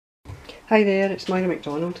Hi there, it's Moira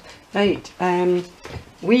McDonald. Right,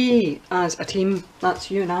 we as a team, that's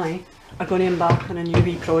you and I, are going to embark on a new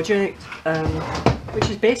wee project, which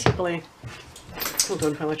is basically, hold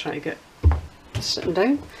on while I try to get sitting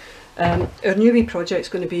down. Our new wee project is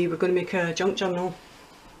going to be, we're going to make a junk journal.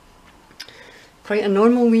 Quite a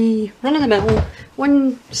normal wee, run-of-the-mill,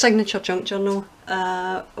 one signature junk journal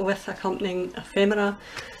with accompanying ephemera,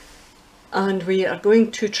 and we are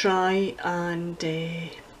going to try and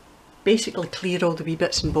basically clear all the wee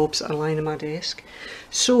bits and bobs that are lying on my desk.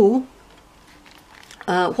 So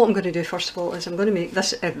what I'm going to do first of all is I'm going to make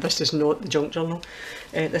this, this is not the junk journal,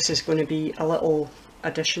 this is going to be a little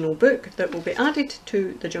additional book that will be added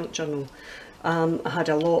to the junk journal. I had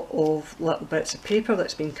a lot of little bits of paper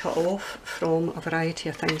that's been cut off from a variety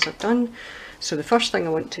of things I've done. So the first thing I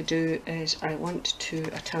want to do is I want to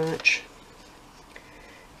attach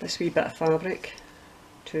this wee bit of fabric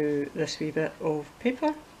to this wee bit of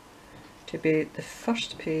paper to be the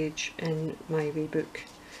first page in my wee book.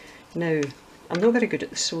 Now, I'm not very good at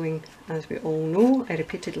the sewing, as we all know. I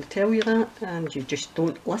repeatedly tell you that and you just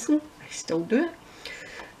don't listen. I still do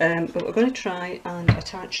it. But we're going to try and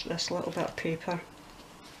attach this little bit of paper,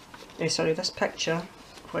 this picture,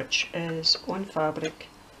 which is on fabric,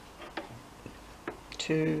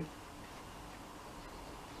 to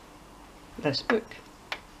this book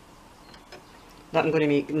that I'm going to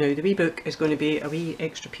make. Now the wee book is going to be a wee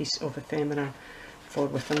extra piece of ephemera for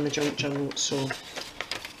within the junk journal, so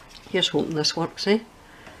here's hoping this works, eh?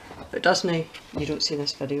 If it doesn't, you don't see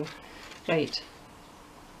this video. Right,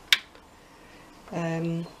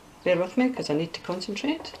 bear with me because I need to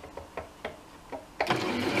concentrate. I'd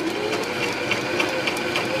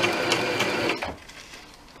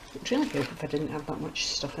really help if I didn't have that much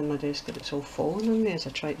stuff in my desk that it's all falling on me as I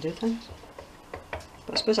try to do things.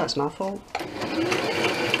 But I suppose that's my fault.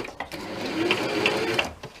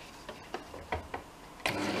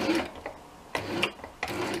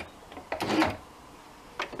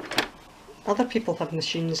 Other people have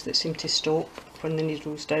machines that seem to stop when the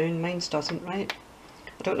needle's down. Mine's doesn't, right?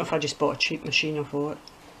 I don't know if I just bought a cheap machine or what,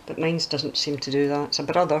 but mine's doesn't seem to do that. It's a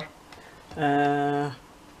Brother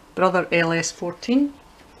LS14.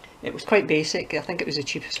 It was quite basic. I think it was the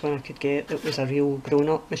cheapest one I could get. It was a real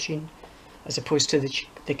grown-up machine, as opposed to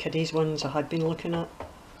the kiddies ones I had been looking at,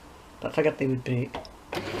 but I figured they would break.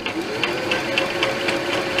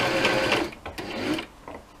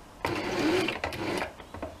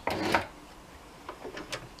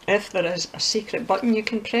 If there is a secret button you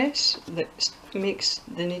can press that makes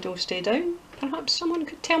the needle stay down, perhaps someone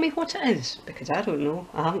could tell me what it is, because I don't know.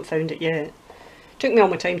 I haven't found it yet. It took me all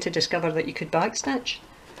my time to discover that you could backstitch,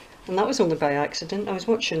 and that was only by accident. I was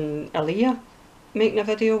watching Aaliyah making a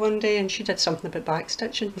video one day and she did something about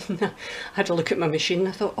backstitching. I had to look at my machine and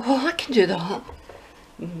I thought, oh, I can do that.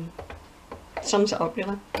 Sums it up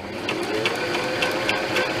really.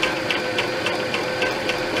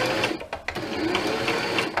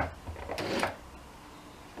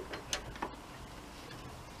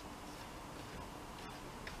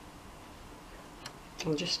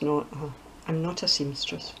 I'm not a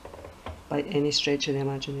seamstress by any stretch of the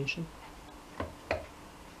imagination.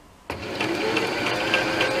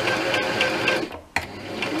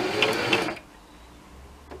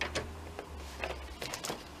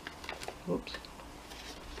 Oops.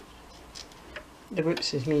 The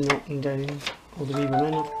whoops is me knocking down all the wee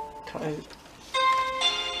women I've cut out.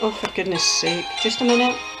 Oh, for goodness sake, just a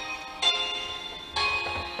minute.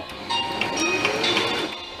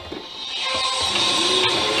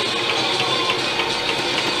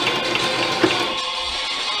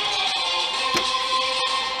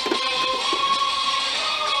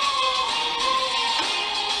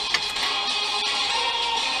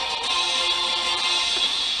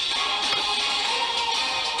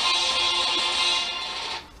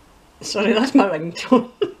 Sorry, that's my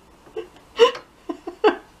ringtone.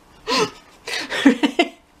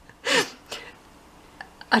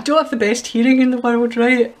 I don't have the best hearing in the world,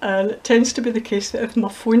 right? And it tends to be the case that if my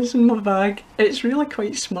phone's in my bag, it's really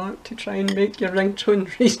quite smart to try and make your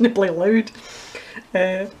ringtone reasonably loud.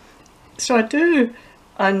 So I do,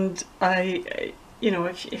 and I, you know,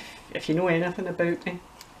 if you know anything about me,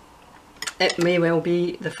 it may well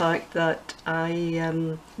be the fact that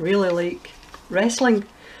I really like wrestling.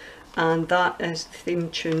 And that is the theme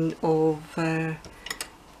tune of a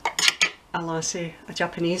lassie, a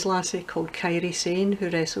Japanese lassie called Kairi Sane, who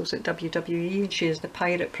wrestles at WWE, and she is the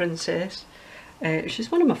Pirate Princess. She's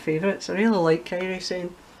one of my favourites. I really like Kairi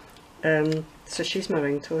Sane. So she's my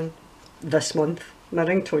ringtone this month. My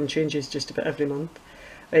ringtone changes just about every month.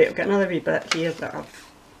 Right, I've got another wee bit here that I've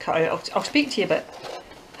cut out. I'll speak to you about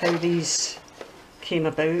how these came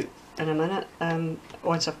about. in a minute,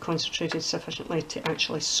 once I've concentrated sufficiently to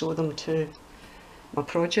actually sew them to my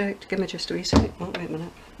project. Give me just a wee second. Oh, wait a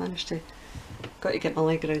minute. Got to get my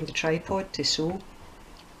leg around the tripod to sew.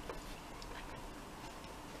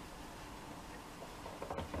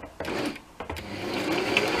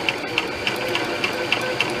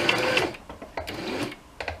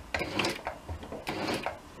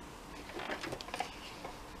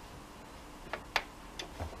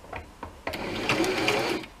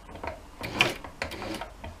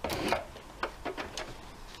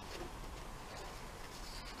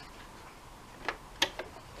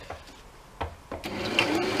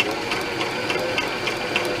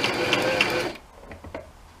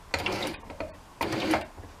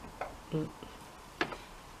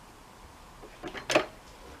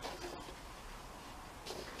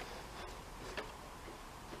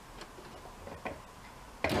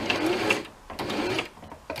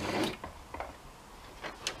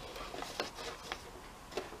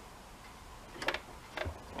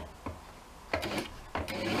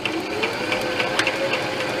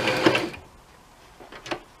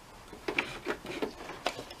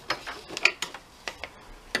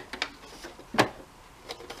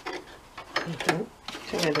 Okay,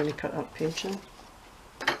 so I only cut that page now.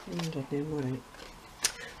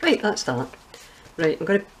 Right, that's that. Right,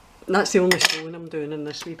 that's the only sewing I'm doing in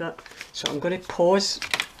this wee bit. So I'm going to pause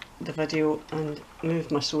the video and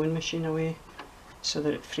move my sewing machine away so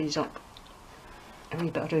that it frees up a wee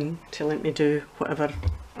bit of room to let me do whatever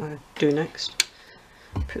I do next.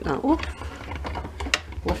 Put that off,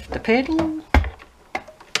 lift the pedal,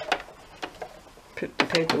 put the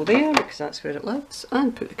pedal there because that's where it lives,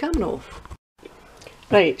 and put the camera off.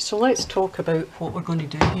 Right, so let's talk about what we're going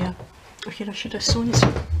to do here. Oh, here I should have sewn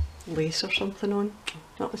some lace or something on.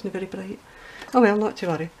 That wasn't very bright. Oh well, not to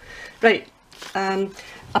worry. Right, I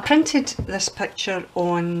printed this picture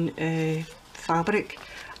on fabric,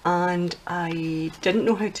 and I didn't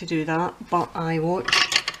know how to do that, but I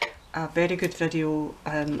watched a very good video,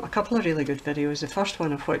 a couple of really good videos, the first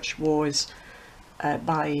one of which was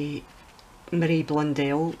by Marie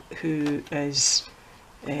Blundell, who is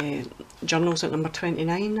Journals at number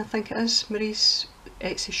 29, I think it is, Marie's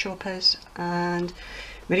Etsy shop is, and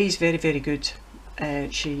Marie's very, very good.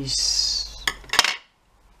 She's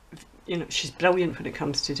brilliant when it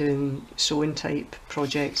comes to doing sewing type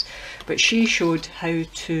projects, but she showed how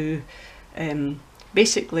to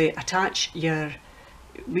basically attach your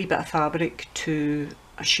wee bit of fabric to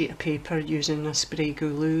a sheet of paper using a spray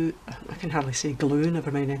glue. I can hardly say glue,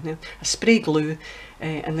 never mind anything. A spray glue,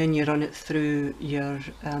 and then you run it through your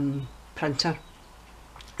printer.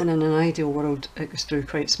 And in an ideal world, it goes through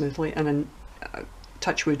quite smoothly. And in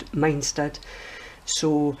touch wood, mine's did.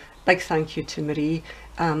 So big thank you to Marie.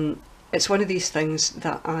 It's one of these things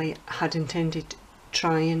that I had intended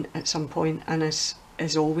trying at some point, and as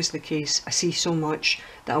is always the case, I see so much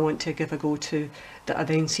that I want to give a go to that I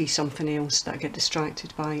then see something else that I get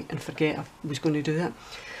distracted by and forget I was going to do it.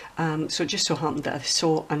 So it just so happened that I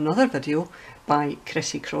saw another video by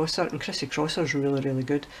Chrissy Crosser, and Chrissy Crosser is really, really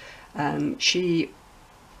good. She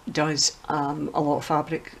does a lot of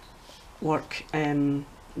fabric work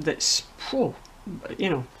that's, you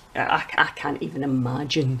know, I can't even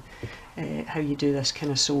imagine how you do this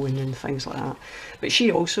kind of sewing and things like that. But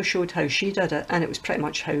she also showed how she did it, and it was pretty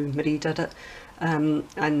much how Marie did it. And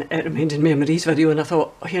it reminded me of Marie's video, and I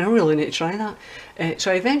thought, oh, you know, I really need to try that.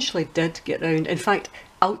 So I eventually did get round. In fact,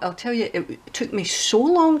 I'll tell you, it took me so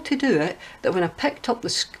long to do it that when I picked up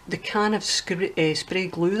the can of spray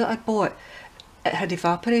glue that I'd bought, it had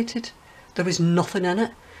evaporated. There was nothing in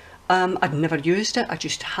it. I'd never used it, I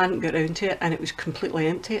just hadn't got around to it, and it was completely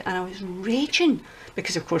empty, and I was raging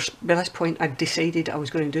because of course by this point I'd decided I was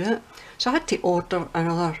going to do it. So I had to order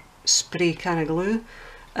another spray can of glue.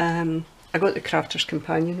 I got the Crafter's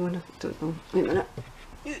Companion one, I don't know, wait a minute.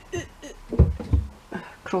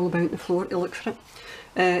 Crawl about the floor to look for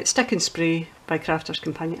it. Stick and Spray by Crafter's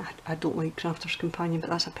Companion. I don't like Crafter's Companion, but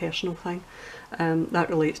that's a personal thing. That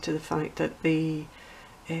relates to the fact that they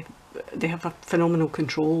have a phenomenal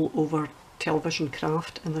control over television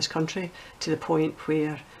craft in this country, to the point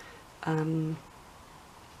where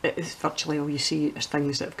it's virtually all you see is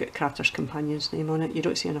things that have got Crafter's Companion's name on it. You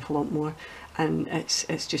don't see an awful lot more, and it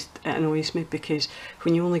annoys me, because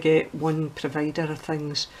when you only get one provider of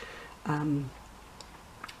things, when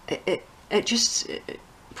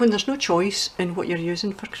there's no choice in what you're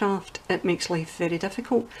using for craft, it makes life very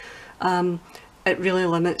difficult. It really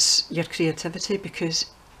limits your creativity, because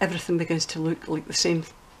everything begins to look like the same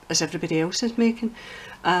as everybody else is making.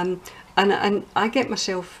 And I get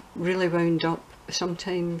myself really wound up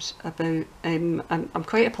sometimes about, I'm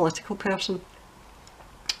quite a political person,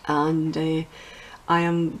 And I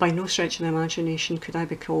am by no stretch of the imagination could I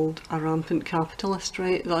be called a rampant capitalist,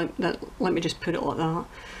 right? Let me just put it like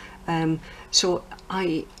that. So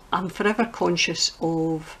I'm forever conscious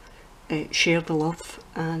of share the love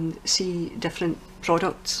and see different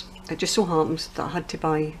products. It just so happens that I had to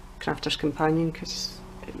buy Crafter's Companion because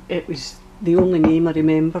it was the only name I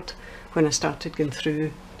remembered when I started going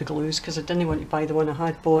through the glues, because I didn't want to buy the one I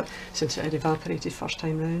had bought since it had evaporated first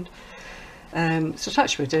time round. So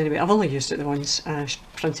touch wood anyway, I've only used it the once. I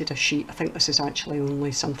printed a sheet. I think this is actually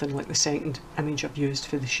only something like the second image I've used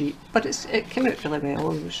for the sheet, but it came out really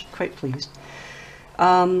well. I was quite pleased.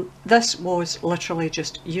 This was literally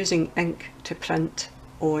just using ink to print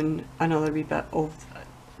on another wee bit of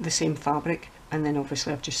the same fabric, and then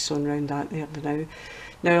obviously I've just sewn around that there now.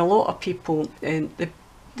 Now a lot of people, the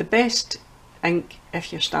best ink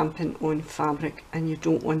if you're stamping on fabric and you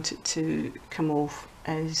don't want it to come off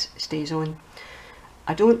is StazOn.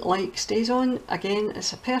 I don't like StazOn, again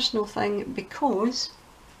it's a personal thing, because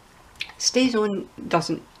StazOn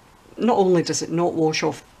doesn't, not only does it not wash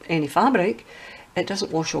off any fabric, it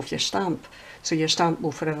doesn't wash off your stamp, so your stamp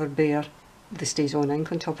will forever bear the StazOn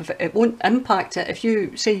ink on top of it. It won't impact it. If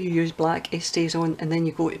you say you use black, it stays on, and then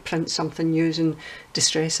you go to print something using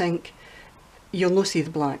distress ink, you'll not see the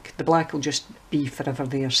black. The black will just be forever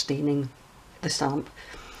there staining the stamp.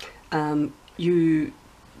 You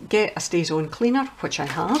get a StazOn cleaner, which I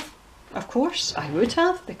have, of course, I would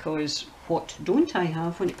have, because what don't I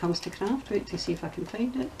have when it comes to craft? Wait to see if I can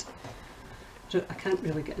find it. So I can't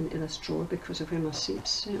really get into this drawer because of where my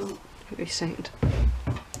seat's set up. Wait a second.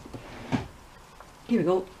 Here we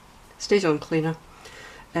go, StazOn cleaner.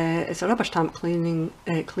 It's a rubber stamp cleaner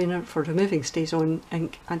for removing StazOn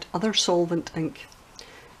ink and other solvent ink.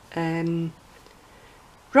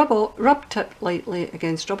 Rub tip lightly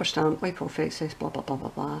against rubber stamp, wipe off excess, blah blah blah blah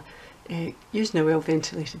blah. Used in a well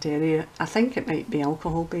ventilated area. I think it might be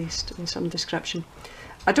alcohol based in some description.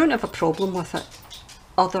 I don't have a problem with it,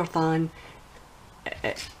 other than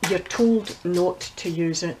you're told not to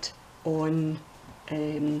use it on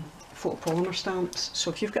photopolymer stamps.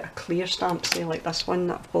 So if you've got a clear stamp, say like this one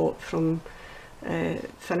that I've bought from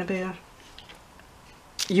Finnabair,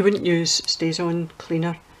 you wouldn't use StazOn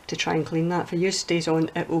cleaner to try and clean that. If you use StazOn,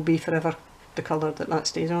 it will be forever the colour that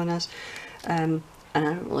StazOn is. And I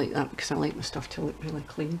don't like that because I like my stuff to look really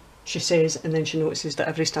clean, she says, and then she notices that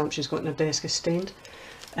every stamp she's got on her desk is stained.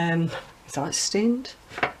 Is that stained?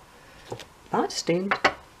 That's stained.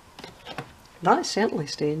 That's certainly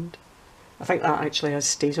stained. I think that actually is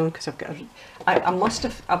StazOn, because I've got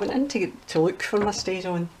I went in to look for my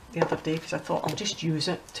StazOn the other day because I thought I'll just use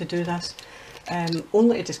it to do this.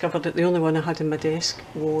 Only to discover that the only one I had on my desk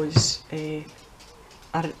was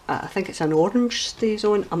I think it's an orange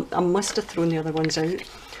StazOn. I must have thrown the other ones out,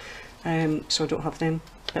 so I don't have them,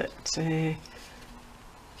 but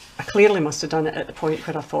I clearly must have done it at the point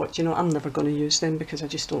where I thought, you know, I'm never going to use them because I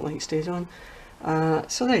just don't like StazOn.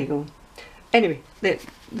 So there you go. Anyway,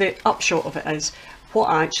 the upshot of it is, what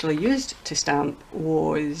I actually used to stamp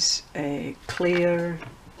was clear,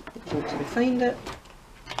 where did we find it?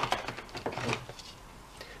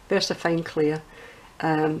 VersaFine Clear,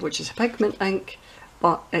 which is a pigment ink,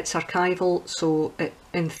 but it's archival, so it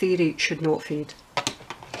in theory should not fade.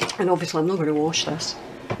 And obviously I'm not going to wash this,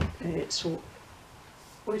 so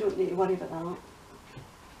we don't need to worry about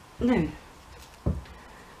that. Now,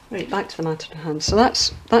 right, back to the matter at hand. So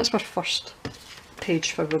that's our first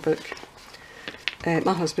page for the book.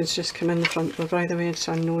 My husband's just come in the front door, by the way,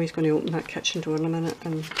 so I know he's going to open that kitchen door in a minute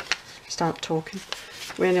and start talking.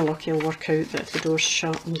 With any luck, he'll work out that if the door's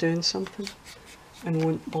shut, I'm doing something and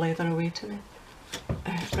won't blether away to me.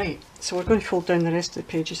 Right, so we're going to fold down the rest of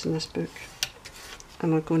the pages in this book,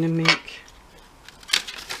 and we're going to make,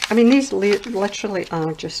 I mean, these literally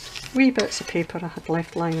are just wee bits of paper I had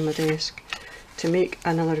left lying on my desk to make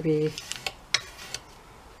another wee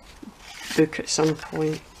book at some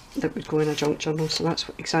point that would go in a junk journal. So that's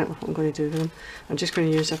exactly what I'm going to do with them. I'm just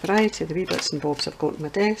going to use a variety of the wee bits and bobs I've got on my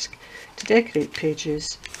desk to decorate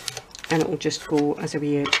pages, and it will just go as a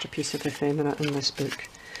wee extra piece of ephemera in this book.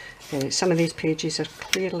 Some of these pages are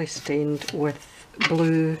clearly stained with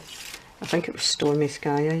blue, I think it was Stormy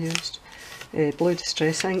Sky I used, blue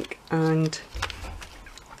distress ink, and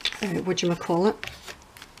whatchamacallit,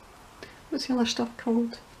 what's the other stuff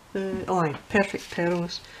called? Oh aye, Perfect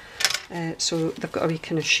Pearls. So they've got a wee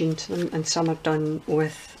kind of sheen to them, and some are done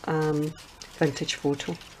with Vintage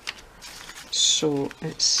Photo. So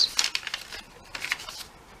it's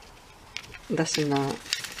this and that.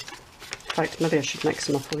 In fact, maybe I should mix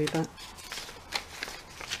them up a wee bit.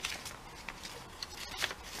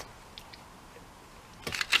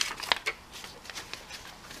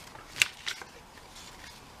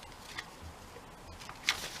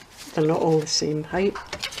 they're not all the same height,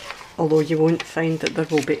 although you won't find that there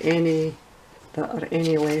will be any that are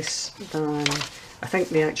any less than, I think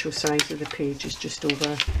the actual size of the page is just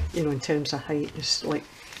over, you know, in terms of height is like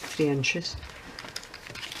 3 inches.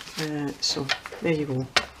 So there you go.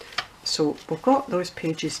 So we've got those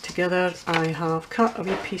pages together. I have cut a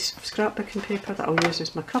wee piece of scrapbooking paper that I'll use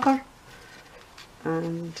as my cover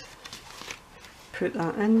and put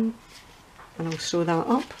that in, and I'll sew that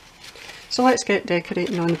up. So let's get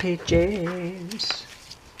decorating on the pages.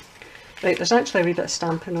 Right, there's actually a wee bit of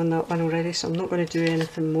stamping on that one already, so I'm not going to do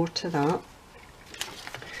anything more to that.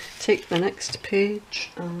 Take the next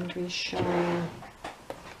page and we shall,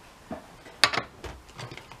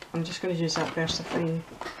 I'm just going to use that VersaFine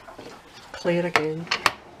clear again.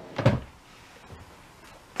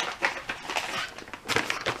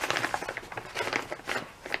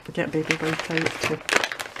 Get a baby wipe out to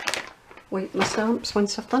wipe my stamps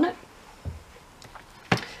once I've done it.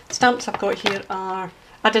 The stamps I've got here are,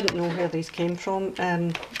 I didn't know where these came from.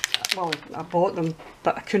 Well, I bought them,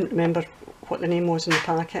 but I couldn't remember what the name was in the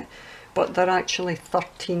packet. But they're actually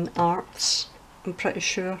 13 Arts, I'm pretty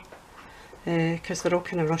sure, because they're all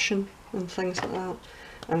kind of Russian and things like that.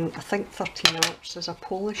 And I think 13 Arts is a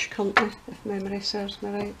Polish company, if memory serves me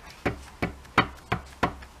right.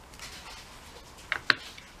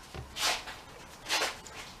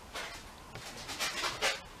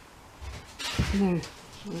 Now,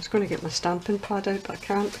 I was going to get my stamping pad out, but I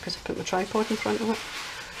can't because I put my tripod in front of it.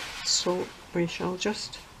 So we shall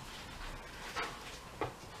just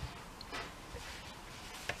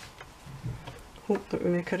hope that we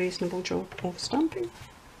make a reasonable job of stamping.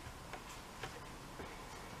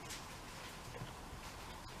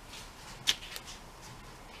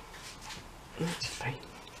 That's fine.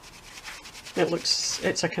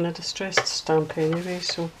 It's a kind of distressed stamp anyway,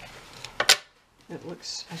 so it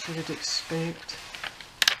looks as you would expect.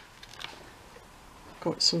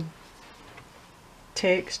 Got some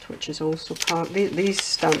text, which is also part. These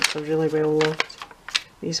stamps are really well loved.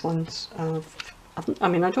 These ones, I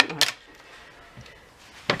mean, I don't know.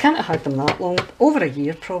 I can't have had them that long. Over a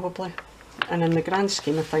year probably. And in the grand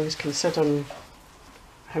scheme of things, considering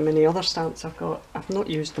how many other stamps I've got, I've not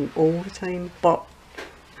used them all the time. But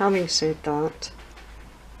having said that,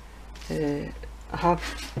 I have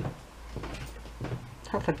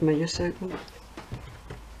had my use out of them.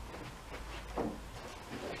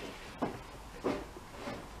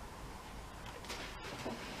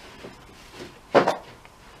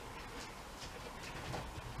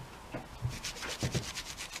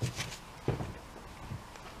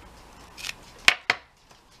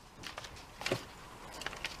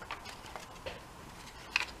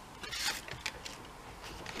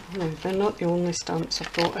 Now, they're not the only stamps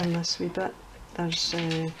I've got in this wee bit. There's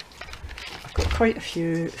I've got quite a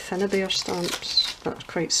few Finnebear stamps that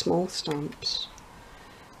are quite small stamps.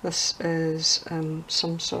 This is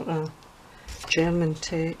some sort of German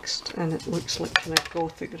text, and it looks like kind of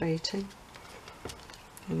Gothic writing.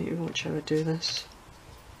 I need to watch how I do this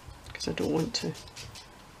because I don't want to.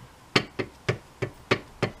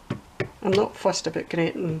 I'm not fussed about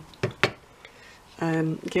getting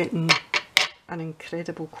an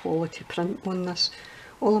incredible quality print on this.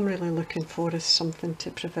 All I'm really looking for is something to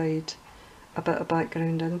provide a bit of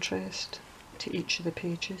background interest to each of the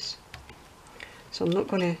pages. So I'm not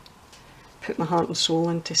going to put my heart and soul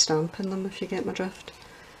into stamping them, if you get my drift.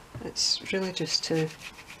 It's really just to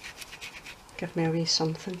give me a wee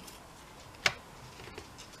something.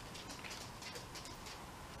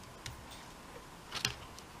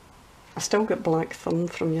 I still got black thumb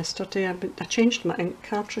from yesterday. I changed my ink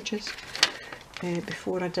cartridges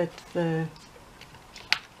before I did the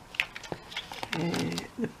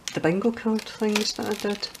bingo card things that I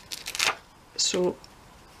did. So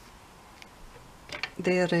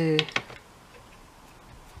they're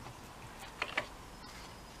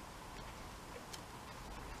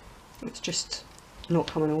it's just not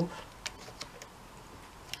coming off.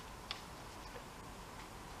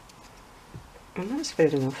 And that's fair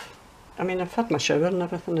enough. I mean, I've had my shower and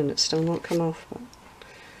everything and it's still not come off, but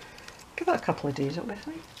give it a couple of days, it'll be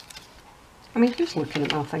fine. I mean, who's looking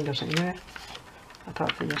at my fingers anyway,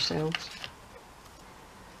 apart from yourselves?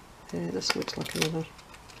 This looks like another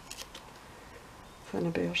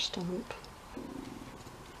Finnebear stamp.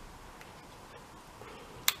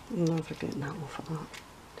 I'm never getting that off of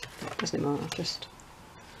that. Doesn't matter, just...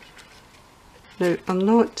 Now, I'm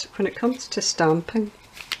not, when it comes to stamping,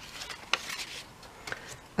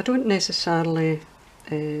 I don't necessarily,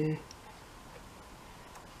 this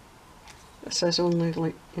is only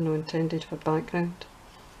like, you know, intended for background,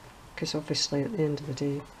 because obviously at the end of the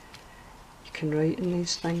day you can write in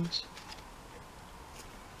these things.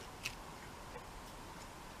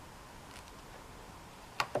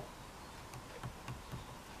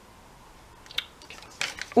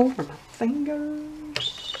 over my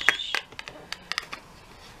fingers.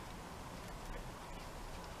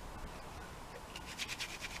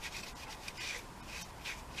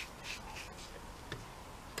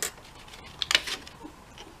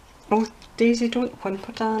 Oh, Daisy, don't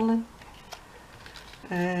whimper, darling.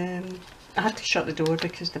 I had to shut the door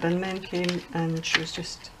because the bin men came and she was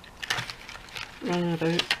just running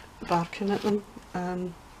about barking at them.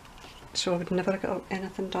 So I would never get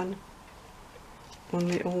anything done on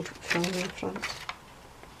the old filming front.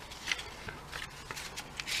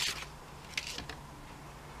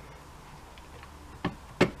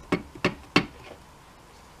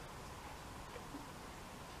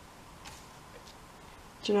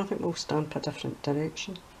 Do you know, I think we'll stamp a different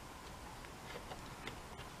direction,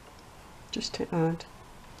 just to add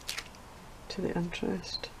to the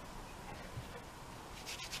interest.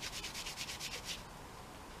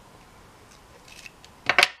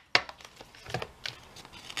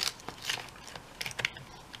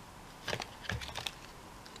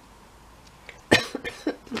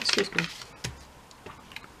 Excuse me.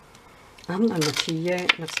 I haven't done my tea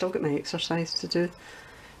yet and I've still got my exercise to do.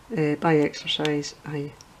 By exercise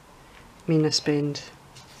I mean I spend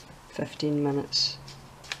 15 minutes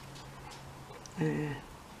on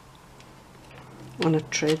a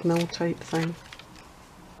treadmill type thing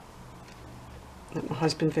that my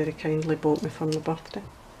husband very kindly bought me for my birthday.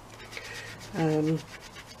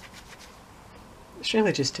 It's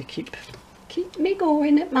really just to keep me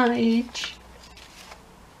going at my age.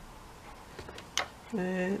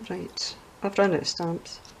 Right, I've run out of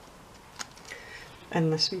stamps in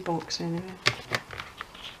this wee box anyway.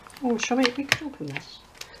 Oh, we could open this.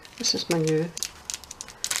 This is my new.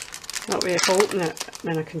 That way if I open it,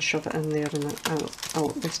 then I can shove it in there and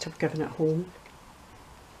I'll at least have given it home.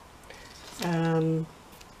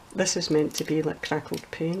 This is meant to be like crackled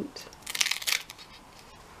paint.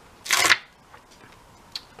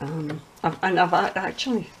 I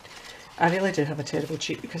really do have a terrible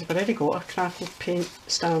cheat because I've already got a crackled paint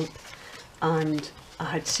stamp and I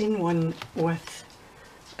had seen one with,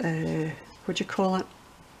 what do you call it?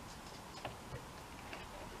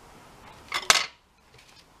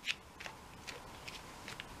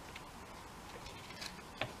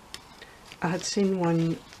 I had seen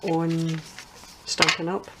one on Stampin'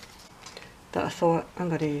 Up that I thought I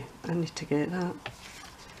need to get that.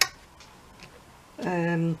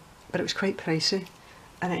 But it was quite pricey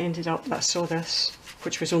and it ended up that I saw this,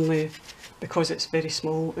 which was only, because it's very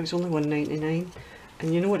small, it was only $1.99.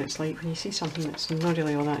 And you know what it's like when you see something that's not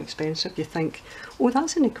really all that expensive, you think, oh,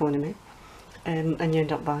 that's an economy, and you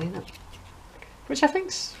end up buying it. Which I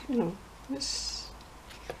think's, you know, it's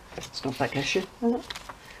not a big issue, is it?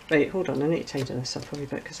 Right, hold on, I need to tidy this up a wee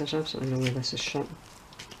bit because there's absolutely no way this is shut.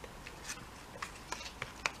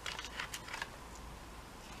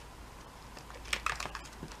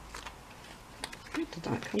 Where did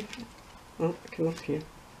that come from? Oh, it came up here.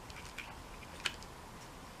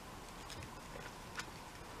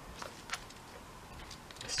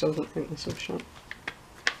 I still don't think this will shut.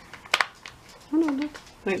 Oh no,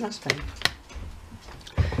 right, that's fine.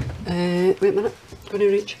 Wait a minute, I'm going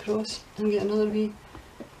to reach across and get another wee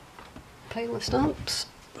pile of stamps.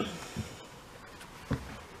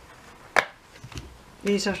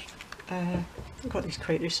 These are, I got these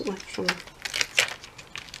quite recently from,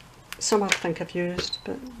 some I think I've used,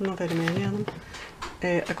 but not very many of them.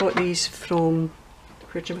 I got these from,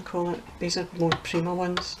 where do you call it? These are more Prima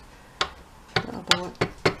ones that I bought.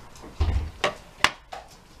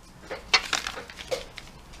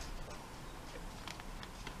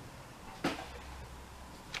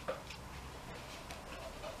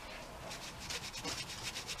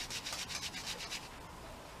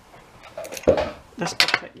 This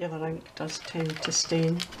particular ink does tend to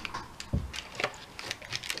stain.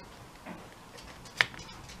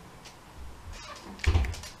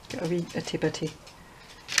 Got a wee itty bitty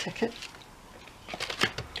ticket.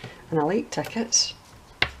 And I like tickets.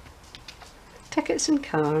 Tickets and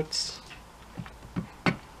cards.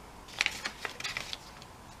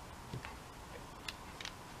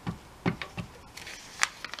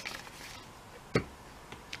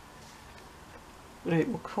 Right,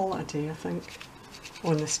 we'll call it a day, I think,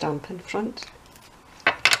 on the stamping front.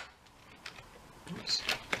 Oops.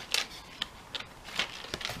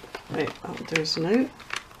 Right, that'll do us now.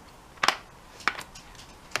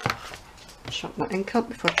 Shove my ink up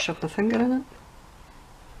before I shove my finger in it.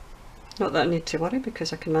 Not that I need to worry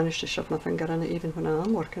because I can manage to shove my finger in it even when I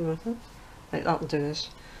am working with it. Right, that'll do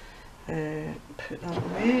us. Put that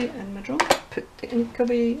away in my drawer. Put the ink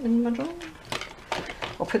away in my drawer.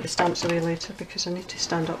 I'll put the stamps away later because I need to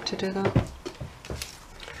stand up to do that.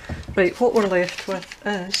 Right, what we're left with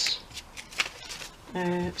is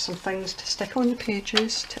some things to stick on the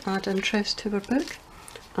pages to add interest to our book.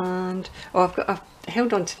 And I've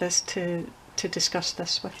held on to this to discuss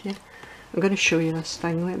this with you. I'm going to show you this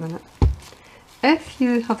thing, wait a minute. If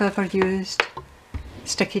you have ever used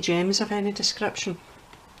sticky gems of any description,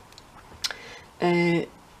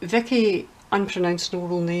 Vicky,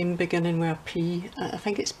 unpronounceable name beginning with a P, I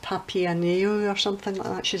think it's Papianeou or something like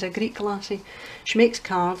that, she's a Greek lassie. She makes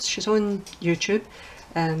cards, she's on YouTube,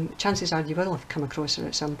 chances are you will have come across her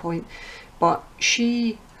at some point, but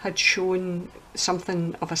she had shown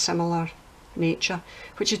something of a similar nature,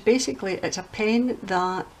 which is basically, it's a pen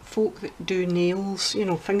that folk that do nails, you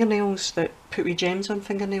know, fingernails, that put wee gems on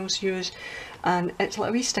fingernails use, and it's like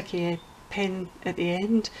a wee sticky pen at the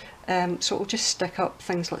end, so it'll just stick up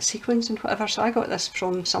things like sequins and whatever. So I got this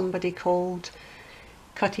from somebody called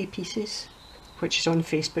Cutty Pieces, which is on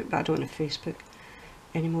Facebook, but I don't have Facebook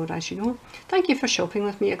anymore, as you know. Thank you for shopping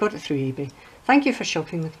with me. I got it through eBay. Thank you for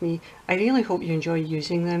shopping with me. I really hope you enjoy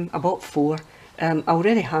using them. I bought 4. I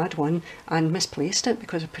already had one and misplaced it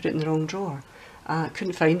because I put it in the wrong drawer. I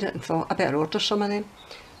couldn't find it and thought I better order some of them.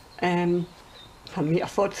 I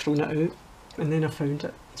thought I'd thrown it out, and then I found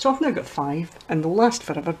it. So I've now got 5, and they'll last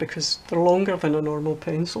forever because they're longer than a normal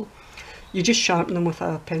pencil. You just sharpen them with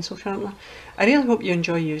a pencil sharpener. I really hope you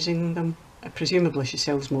enjoy using them. Presumably she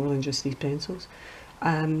sells more than just these pencils.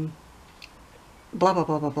 Blah blah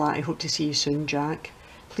blah blah blah. I hope to see you soon, Jack.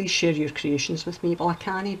 Please share your creations with me. Well, I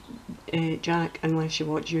can't, Jack, unless you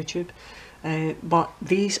watch YouTube. But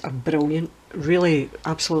these are brilliant. Really,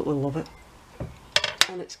 absolutely love it.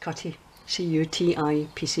 And it's Cutty, C-U-T-I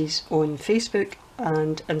Pieces on Facebook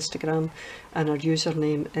and Instagram, and our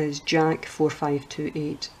username is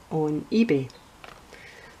Jack4528 on eBay.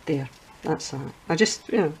 There, that's that. I just,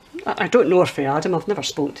 you know, I don't know her for Adam, I've never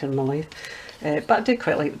spoken to her in my life, but I do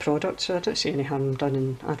quite like the product, so I don't see any harm done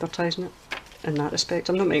in advertising it in that respect.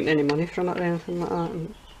 I'm not making any money from it or anything like that,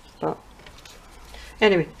 but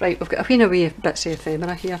anyway, right, we've got a wee bits of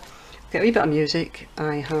ephemera here. I've got a wee bit of music.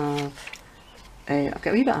 I have, I've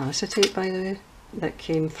got a wee bit of acetate, by the way, that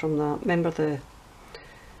came from that. Remember the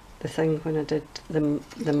thing when I did the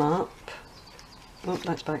map? Oh,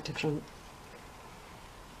 that's back to front.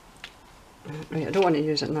 Right, I don't want to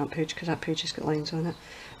use it on that page because that page has got lines on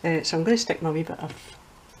it. So I'm going to stick my wee bit of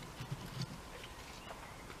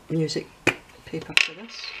music paper to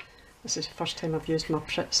this. This is the first time I've used my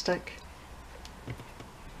Pritt stick.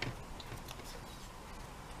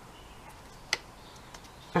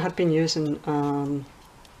 I had been using one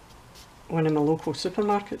of my local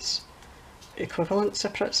supermarkets equivalent to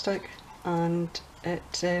a Pritt stick, and it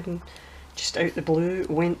just out the blue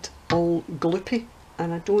went all gloopy,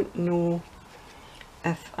 and I don't know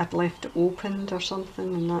if I'd left it opened or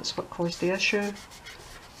something and that's what caused the issue,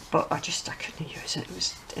 but I couldn't use it. It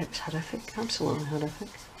was horrific, absolutely horrific.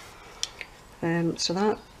 So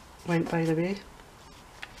that went by the way.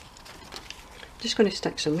 Just going to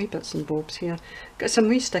stick some wee bits and bobs here. Got some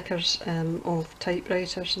wee stickers of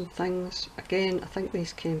typewriters and things. Again, I think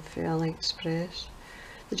these came from AliExpress.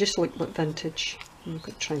 They just look like vintage. I'm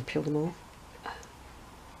going to try and peel them off.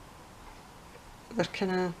 They're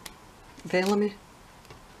kind of vellum-y.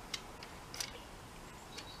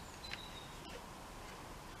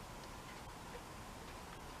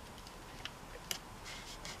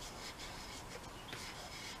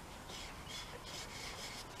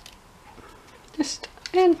 Just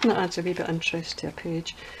anything that adds a wee bit of interest to a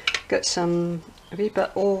page. Got a wee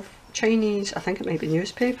bit of Chinese, I think it might be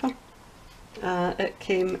newspaper. It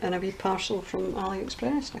came in a wee parcel from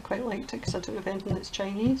AliExpress. I quite liked it because I don't have anything that's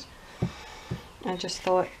Chinese. I just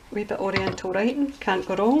thought, a wee bit oriental writing, can't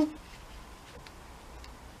go wrong.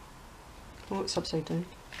 Oh, it's upside down.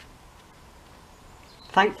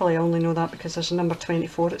 Thankfully I only know that because there's a number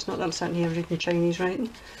 24, it's not that I'm sitting here reading Chinese writing.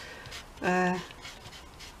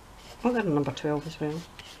 Oh, there's a number 12 as well,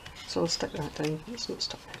 so I'll stick that down. It's not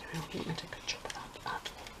stuck very well, I'm not going to do a good job of that at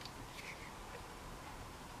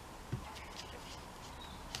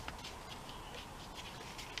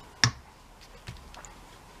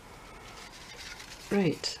all.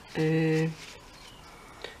 Right,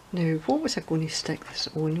 now what was I going to stick this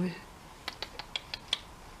on with?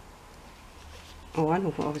 Oh, I know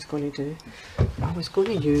what I was going to do. I was going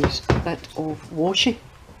to use a bit of washi.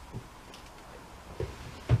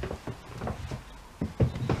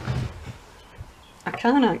 I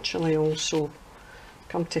can actually also,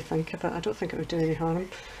 come to think of it, I don't think it would do any harm,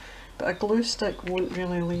 but a glue stick won't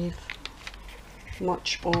really leave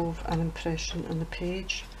much of an impression on the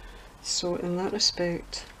page. So in that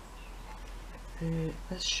respect,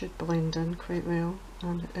 this should blend in quite well,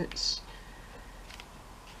 and it's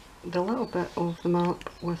the little bit of the map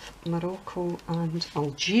with Morocco and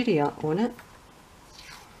Algeria on it.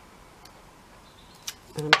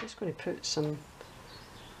 And I'm just going to put some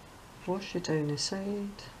washi down the side,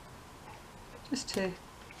 just to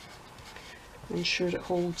ensure it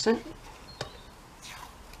holds it.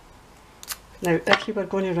 Now, if you were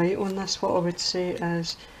going to write on this, what I would say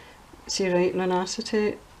is, see, writing on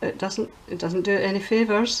acetate, it doesn't do it any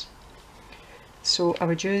favours. So I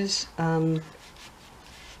would use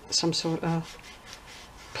some sort of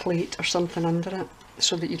plate or something under it,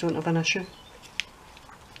 so that you don't have an issue.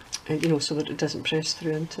 You know, so that it doesn't press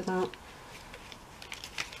through into that.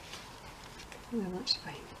 Yeah, that's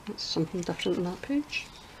fine. That's something different on that page.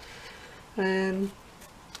 Oh,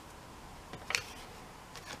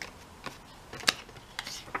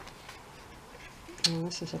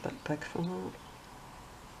 this is a bit big for that.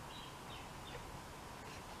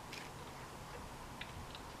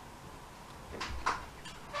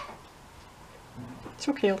 It's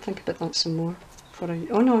okay, I'll think about that some more.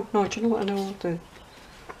 Oh no, do you know what I know I'll do?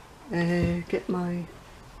 Get my...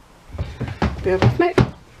 Bear with me.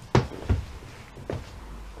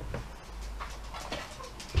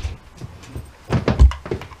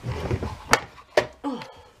 Oh.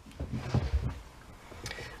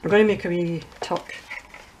 I'm going to make a wee tuck.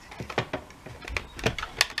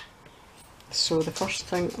 So the first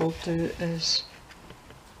thing I'll do is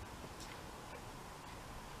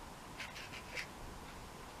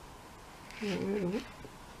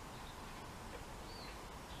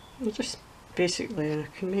I'll just basically, I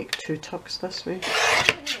can make 2 tucks this way.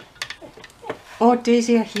 Oh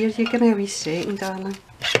Daisy, I hear you, give me a wee second, darling.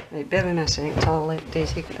 Right, bear with me a second, I'll let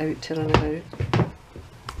Daisy get out to run about.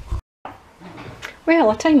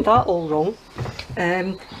 Well, I timed that all wrong.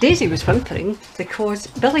 Daisy was whimpering because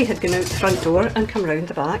Billy had gone out the front door and come round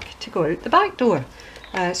the back to go out the back door.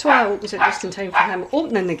 So I opens it just in time for him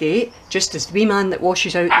opening the gate, just as the wee man that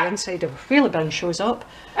washes out the inside of a wheelie bin shows up,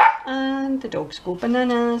 and the dogs go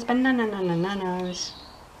bananas, bananas.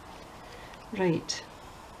 Right.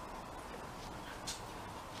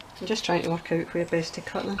 I'm just trying to work out where best to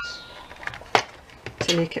cut this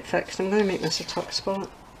to make it fixed. I'm going to make this a tuck spot.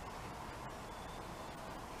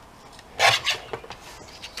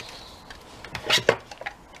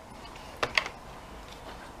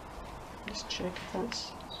 Just check if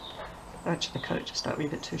that's... Actually, cut it just that wee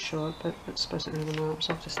bit too short, but it doesn't really matter,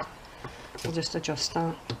 so I'll just adjust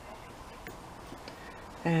that.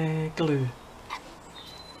 Glue.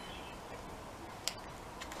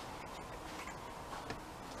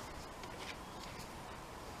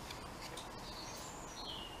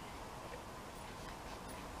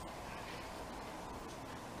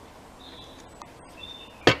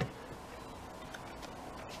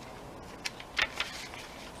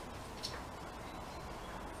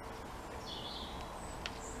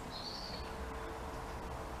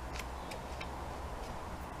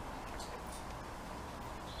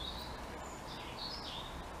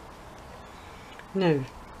 Now,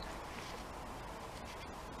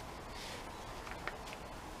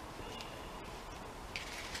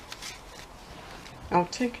 I'll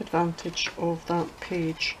take advantage of that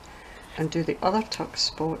page and do the other tuck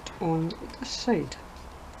spot on this side.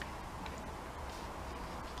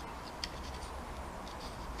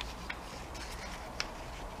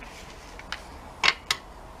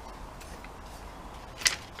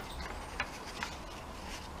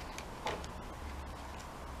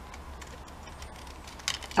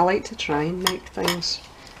 I like to try and make things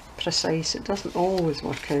precise. It doesn't always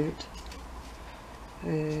work out.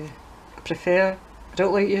 I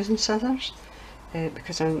don't like using scissors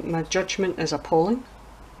because my judgment is appalling.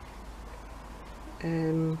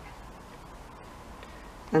 And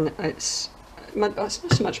it's not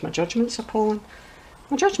so much my judgment's appalling.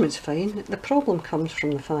 My judgment's fine. The problem comes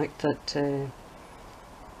from the fact that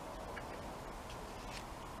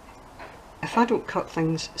if I don't cut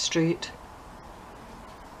things straight,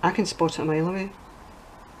 I can spot it a mile away,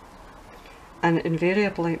 and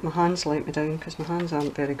invariably my hands let me down because my hands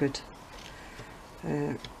aren't very good.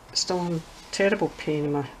 Still in terrible pain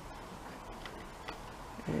in my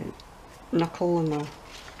knuckle and my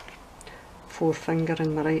forefinger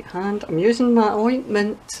in my right hand. I'm using my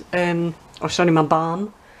ointment, my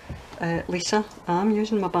balm, Lisa. I'm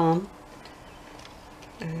using my balm,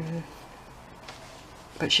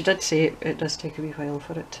 but she did say it does take a wee while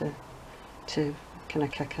for it to kind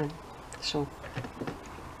of kick in, so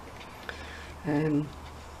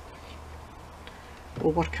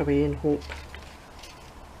we'll work away and hope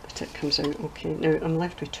that it comes out okay. Now I'm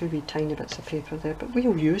left with 2 wee tiny bits of paper there, but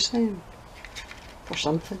we'll use them for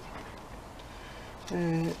something.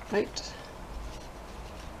 Right.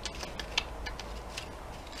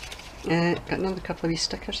 Got another couple of wee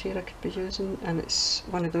stickers here I could be using, and it's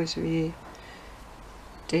one of those wee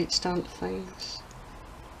date stamp things.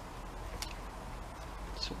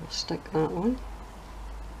 So we'll stick that on.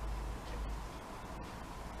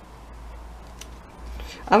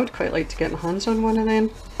 I would quite like to get my hands on one of them,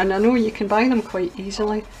 and I know you can buy them quite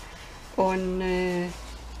easily on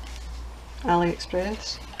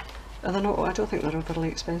AliExpress. They're not, I don't think they're overly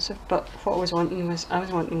expensive, but what I was wanting was, I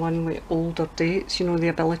was wanting one with older dates, you know, the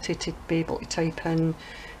ability to be able to type in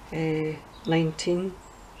 19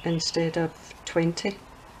 instead of 20,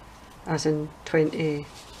 as in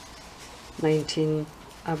 2019.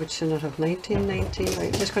 I would sooner have 1919.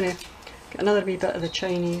 Right, I'm just going to get another wee bit of the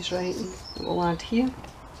Chinese writing that we'll add here.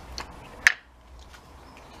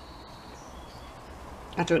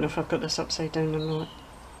 I don't know if I've got this upside down or not.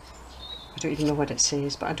 I don't even know what it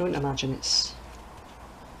says, but I don't imagine it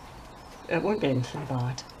won't be anything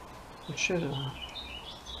bad. I'm sure of that.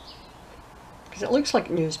 Because it looks like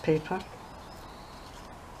newspaper.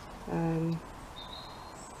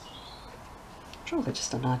 Probably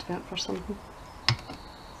just an advert for something.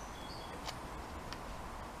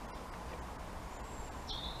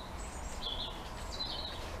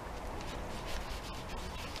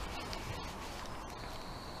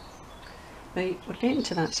 Right, we're getting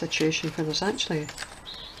to that situation where there's actually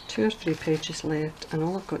 2 or 3 pages left, and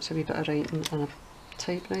all I've got is a wee bit of writing and a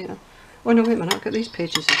typewriter. Oh no, wait a minute, I've got these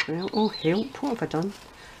pages as well. Oh help, what have I done?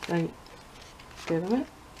 Right, get a bit.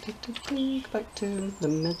 Back to the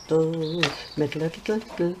middle.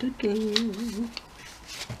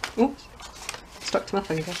 Oh, stuck to my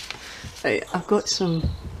finger. Right, I've got some.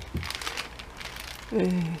 No,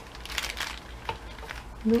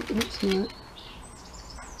 that's not.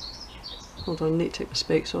 Hold on, I need to take my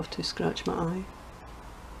specs off to scratch my eye.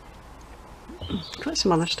 Got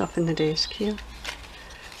some other stuff in the desk here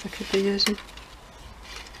I could be using.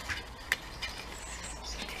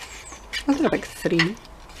 I've got a big 3.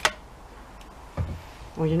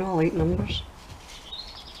 Oh, you know I like numbers.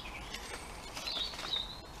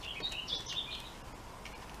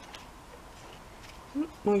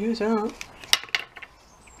 I'll use that.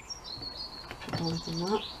 Put all in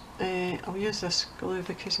that. I'll use this glue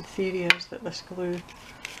because the theory is that this glue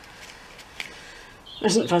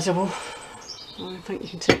isn't visible. I think you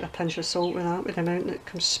can take a pinch of salt with that, with the amount that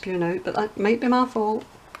comes spewing out, but that might be my fault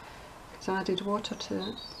because I added water to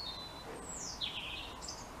it.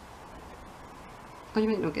 Oh, you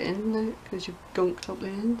might not get in now because you've gunked up the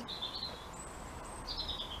end.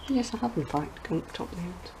 Yes, I have in fact gunked up the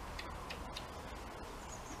end.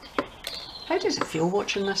 How does it feel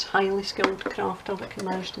watching this highly skilled crafter that can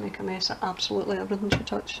manage to make a mess of absolutely everything she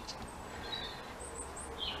touched?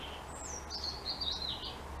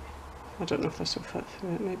 I don't know if this will fit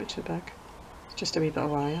through, it might be too big. It's just a wee bit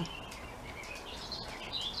of wire.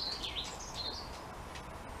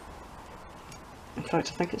 In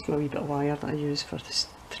fact, I think it's my wee bit of wire that I use for this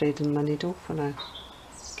threading my needle when I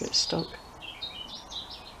get stuck.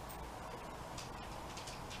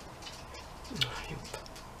 Oh, help.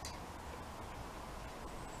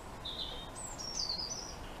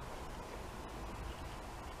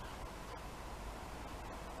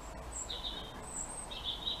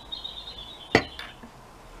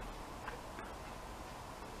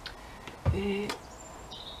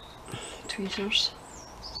 Tweezers.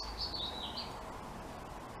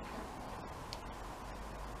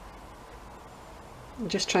 I'm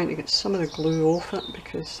just trying to get some of the glue off it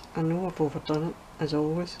because I know I've overdone it, as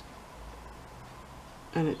always.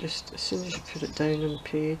 And it just, as soon as you put it down on the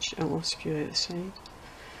page, it'll spew out the side.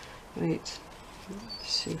 Right, let's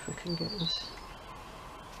see if I can get this.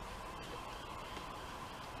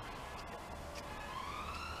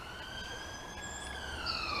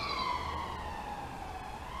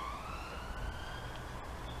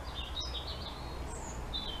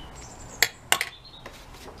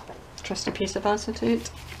 Trusty piece of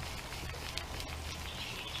acetate.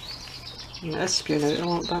 And it is spewing out a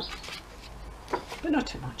little bit, but not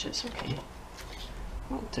too much, it's okay.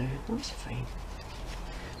 That'll do, that's fine.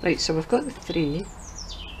 Right, so we've got the 3.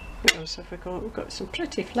 What else have we got? We've got some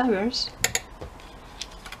pretty flowers.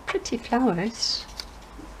 Pretty flowers.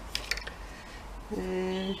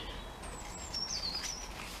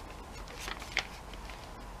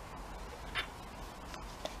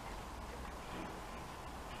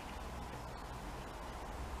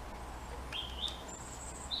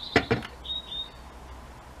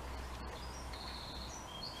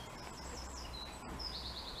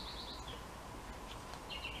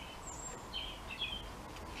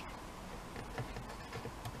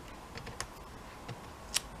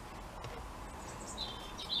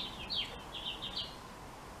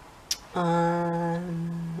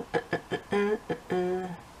 I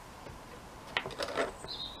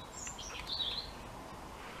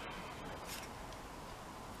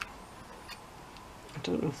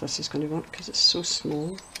don't know if this is going to work because it's so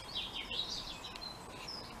small. It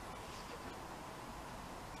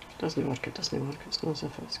doesn't work, it doesn't work. It's not as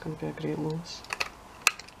if it's going to be a great loss.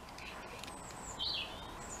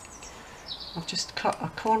 I've just cut a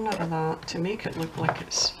corner of that to make it look like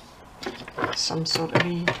it's some sort of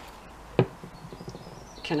wee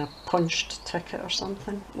kind of punched ticket or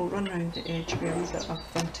something. We'll run around the edge with a wee bit of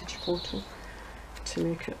vintage photo to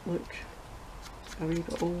make it look a wee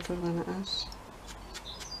bit older than it is.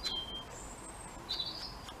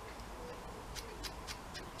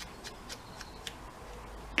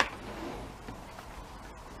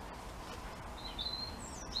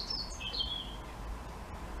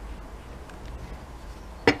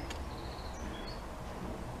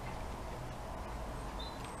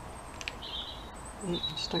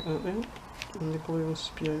 Stick that there, and the glue will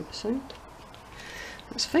spew out the side.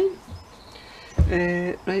 That's fine.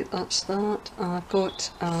 Right, that's that. I've got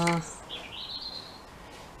a,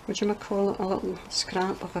 what do you call it, a little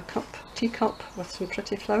scrap of a teacup with some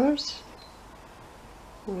pretty flowers.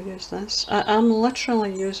 I'll use this. I'm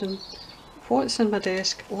literally using what's in my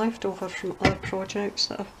desk left over from other projects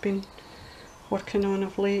that I've been working on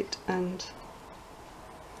of late, and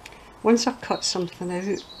once I've cut something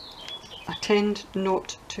out, I tend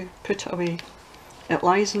not to put it away. It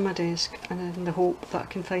lies in my desk and in the hope that I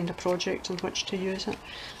can find a project in which to use it,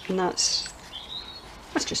 and that's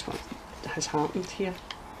just what has happened here.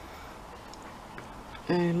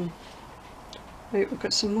 Right, we've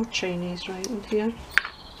got some more Chinese writing here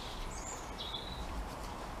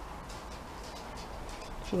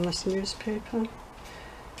from this newspaper.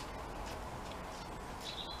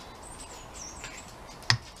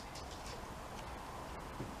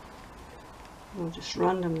 We'll just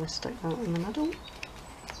randomly stick that in the middle. Do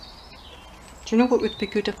you know what would be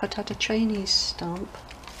good if I'd had a Chinese stamp?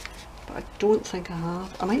 But I don't think I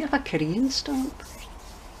have. I might have a Korean stamp.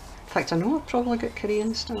 In fact, I know I've probably got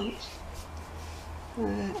Korean stamps.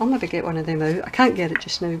 I'll maybe get one of them out. I can't get it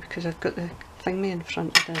just now because I've got the thingy in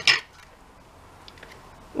front of the...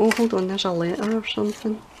 Oh, hold on, there's a letter or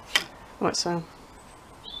something. What's a...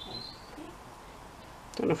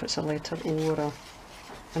 don't know if it's a letter or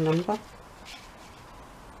a number.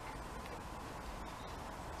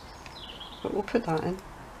 But we'll put that in.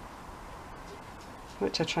 I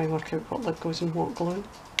want to try and work out what lid goes in what glue.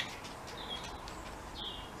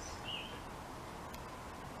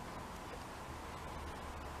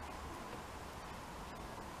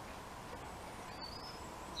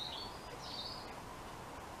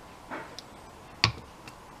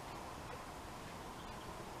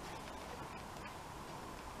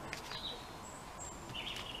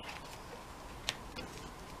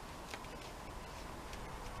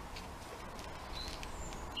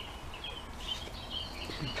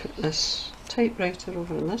 Put this typewriter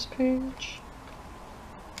over on this page.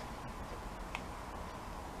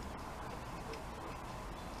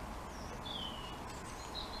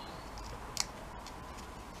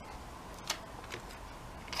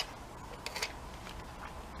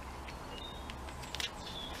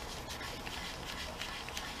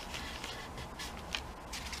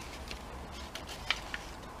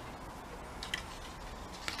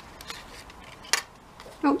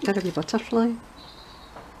 Oh, there a wee butterfly.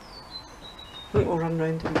 I think we'll run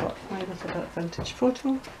round and butterfly with a bit of vintage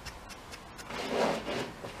photo.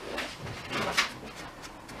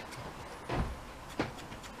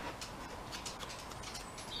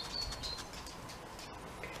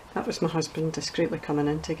 That was my husband discreetly coming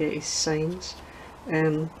in to get his signs.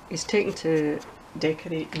 He's taken to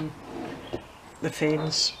decorating the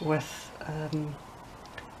fence with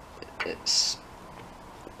it's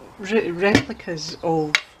replicas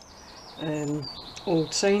of old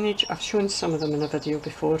signage. I've shown some of them in a video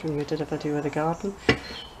before when we did a video of the garden,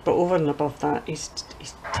 but over and above that he's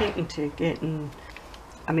taken to getting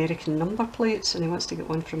American number plates, and he wants to get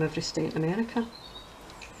one from every state in America.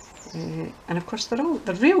 And of course they're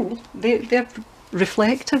real, they're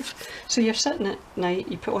reflective, so you're sitting at night,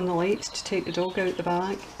 you put on the lights to take the dog out the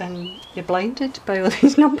bag and you're blinded by all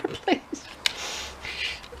these number plates.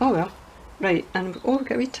 Oh well. Right, and oh, we've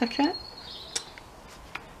got a wee ticket.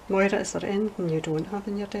 Moira, is there anything you don't have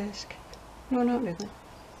in your desk? No, not really.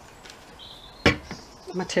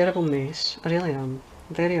 I'm a terrible mess, I really am.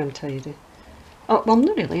 Very untidy. Oh, well,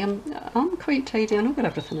 not really, I'm quite tidy, I know where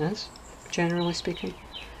everything is, generally speaking.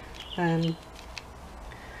 I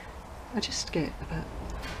just get a bit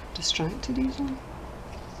distracted easily.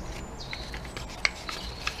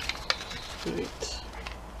 Right.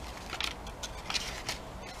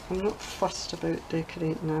 I'm not fussed about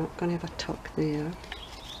decorating that. I'm going to have a tuck there.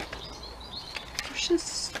 Gosh,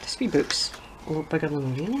 this wee book's a lot bigger than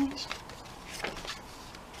I realised.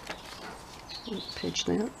 Page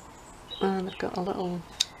there. And I've got a little,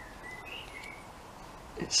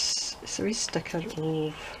 it's a wee sticker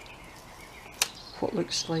of what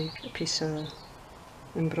looks like a piece of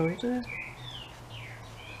embroidery.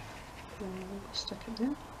 Stick it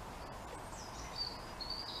there.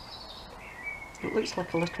 It looks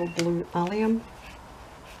like a little blue allium.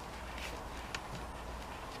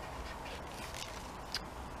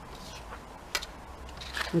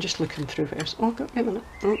 I'm just looking through it. Oh, wait a minute.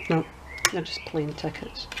 Oh, no, they're just plain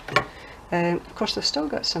tickets. Of course, they've still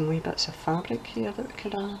got some wee bits of fabric here that we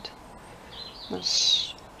could add.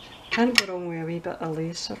 Can't go wrong with a wee bit of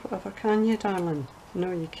lace or whatever, can you, darling?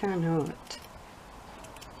 No, you cannot.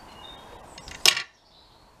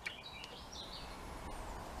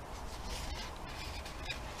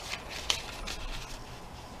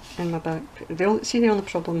 In my back. The only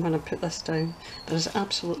problem when I put this down, there's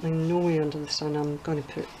absolutely no way under the sun I'm going to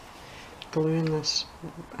put glue in this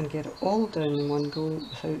and get it all down in one go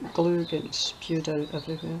without glue getting spewed out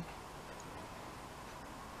everywhere.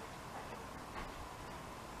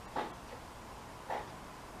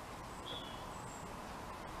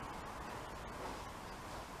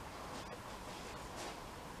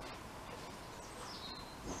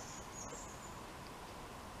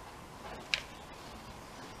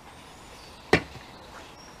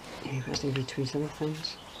 Where's the wee tweezers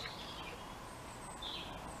things?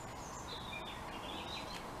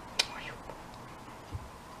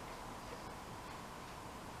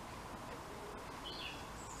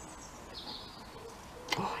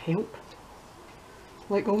 Oh, help.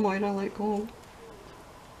 Let go, Moira, let go.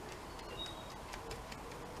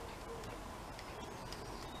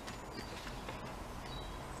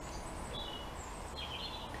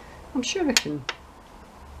 I'm sure we can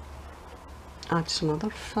add some other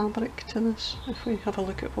fabric to this if we have a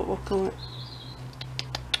look at what we'll call it.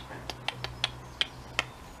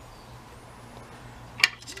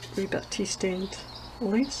 A wee bit tea stained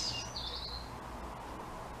lace.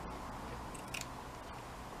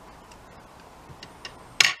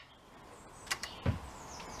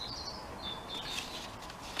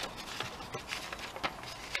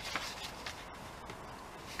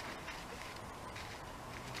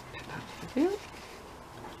 Put that over there.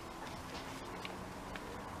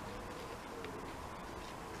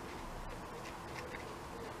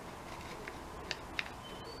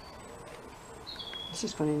 This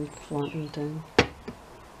is going to need flattening down.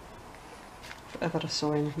 If ever I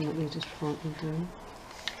saw anything that needed flattening down.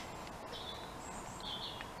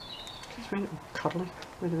 It's very curly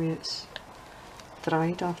with the way it's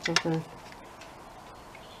dried after the,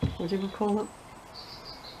 what do you call it?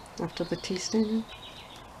 After the tea staining.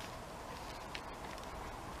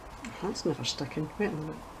 That's never sticking. Wait a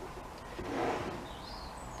minute.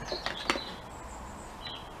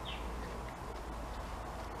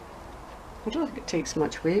 I don't think it takes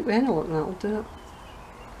much weight. Well, look, that'll do it.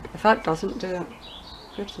 If that doesn't do it,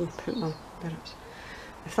 where did I put my, there it is.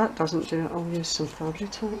 If that doesn't do it, I'll use some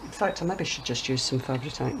Fabri-Tac. In fact, I maybe should just use some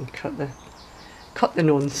Fabri-Tac and cut the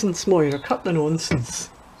nonsense, Moira, cut the nonsense.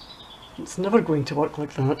 It's never going to work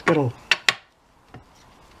like that, girl.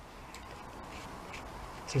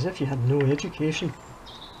 It's as if you had no education.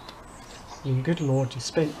 I mean, good lord, you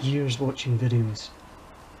spent years watching videos.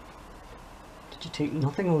 Did you take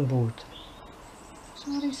nothing on board?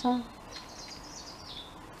 Sorry, sir.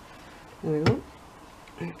 There we go.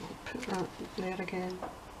 Right, we'll put that there again.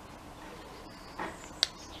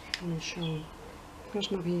 And show. Here's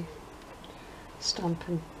my wee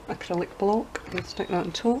stamping acrylic block. I'll stick that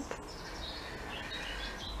on top.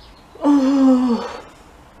 Oh!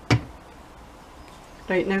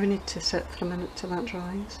 Right, now we need to sit for a minute till that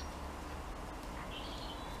dries.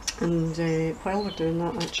 And while we're doing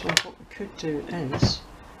that, actually, what we could do is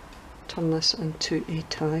turn this into a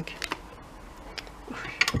tag. I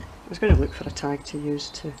was going to look for a tag to use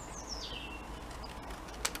to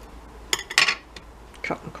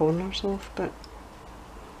cut the corners off, but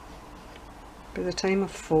by the time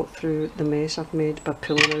I've fought through the mess I've made by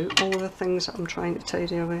pulling out all of the things that I'm trying to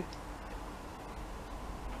tidy away,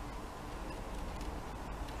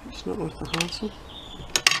 it's not worth the hassle.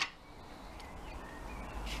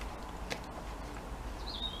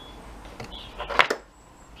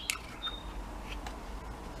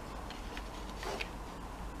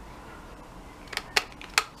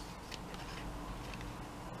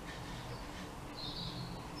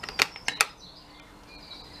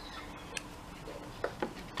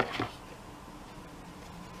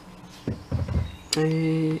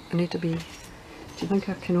 I need to be Do you think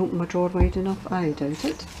I can open my drawer wide enough? I doubt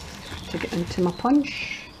it. To get into my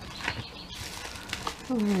punch.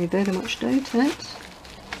 I very much doubt it.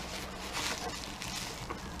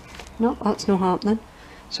 No, that's not happening.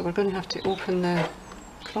 So we're going to have to open the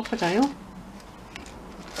crocodile.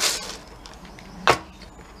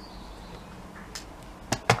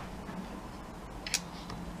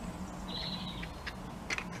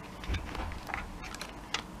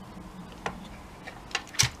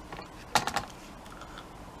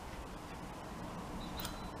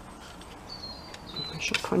 I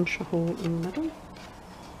should punch a hole in the middle.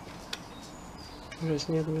 Or as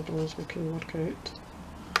near the middle as we can work out.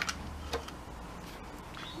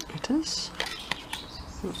 It is.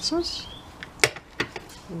 That's us.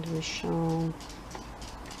 And we shall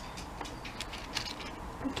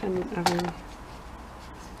put in our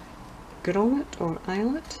grommet or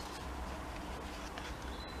eyelet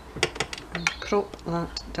and crop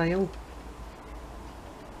that dial.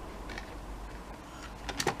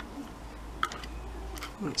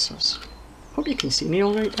 That's us. Hope you can see me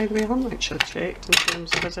alright, by the way. I haven't actually checked in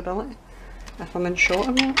terms of visibility if I'm in shot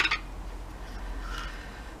or not.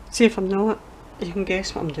 See if I'm not, you can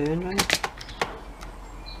guess what I'm doing, right?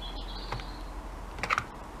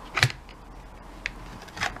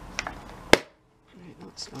 Right,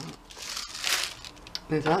 that's that.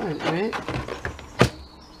 Move that out the way.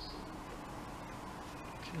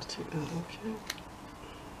 Can I take that off here?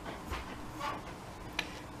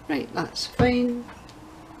 Right, that's fine.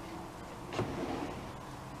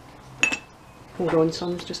 Hold on,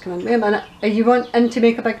 son's just come in. Wait a minute, are you wanting to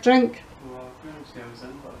make a big drink?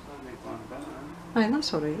 Aye,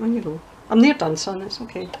 that's alright, on you go. I'm near done, son, it's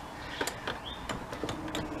okay.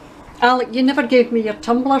 Alec, you never gave me your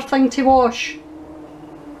tumbler thing to wash.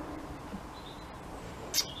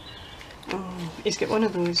 Oh, he's got one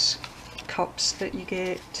of those cups that you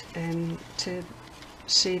get to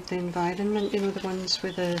save the environment, you know, the ones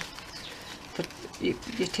with you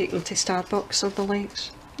take them to Starbucks or the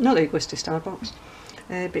likes. Not that he goes to Starbucks,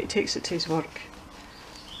 but he takes it to his work,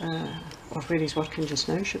 or where he's working just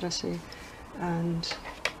now, should I say. And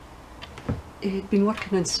he'd been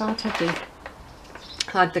working on Saturday,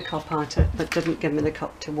 had the cup at it, but didn't give me the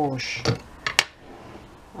cup to wash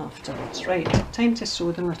afterwards. Right, time to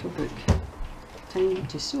sew the little book. Time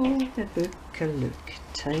to sew the book a look.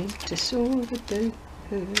 Time to sew the book.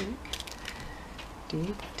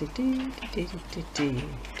 Time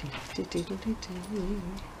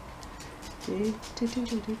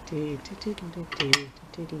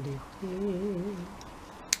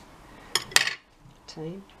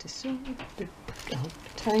to sew the book up,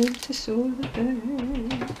 time to sew the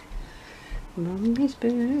book, Mummy's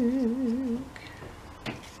book.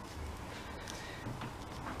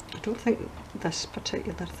 I don't think this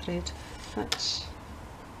particular thread fits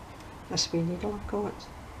this wee needle I've got.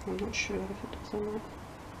 I'm not sure if it does or not.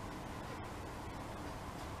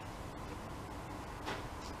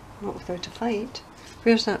 Not without a fight.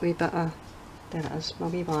 Where's that wee bit of... There it is, my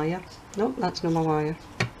wee wire. Nope, that's not my wire.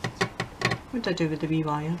 What did I do with the wee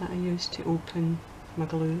wire that I used to open my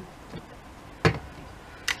glue?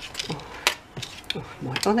 Oh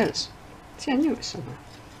my, oh there it is. See, I knew it was somewhere.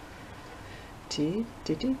 I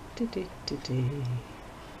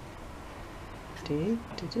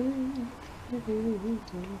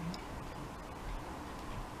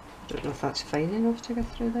don't know if that's fine enough to get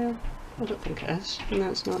through there. I don't think it is. No,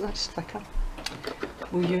 it's not, that's thicker.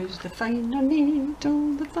 We'll use the finer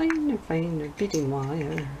needle, the finer beading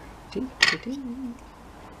wire.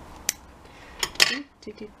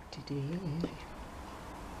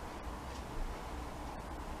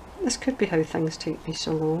 This could be how things take me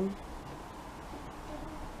so long.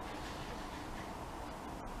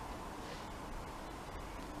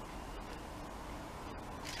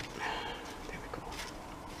 There we go.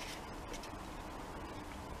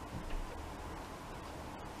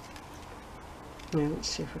 Now let's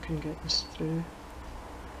see if we can get this through.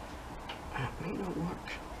 That might not work.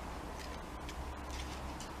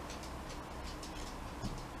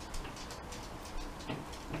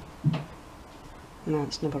 No,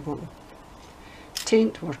 it's never working.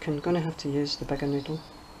 Tain't working, gonna have to use the bigger needle.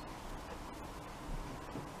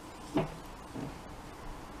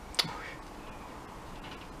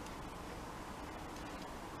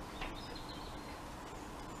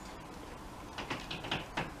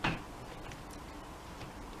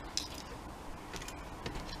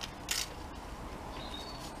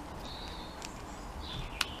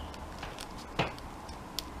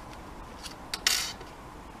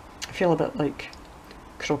 I feel a bit like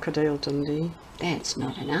Crocodile Dundee. That's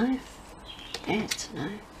not a knife. That's a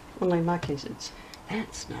knife. Only in my case it's,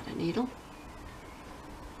 that's not a needle.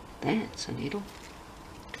 That's a needle.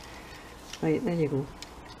 Right, there you go.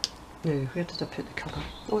 Now, where did I put the cover?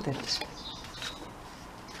 Oh, there it is.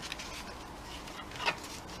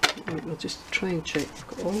 Right, we'll just try and check I've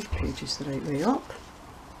got all the pages the right way up.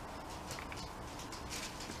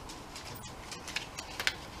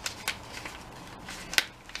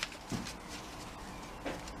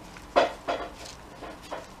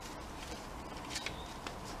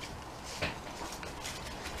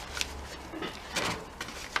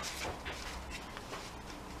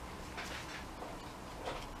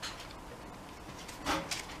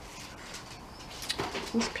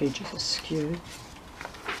 This page is askew.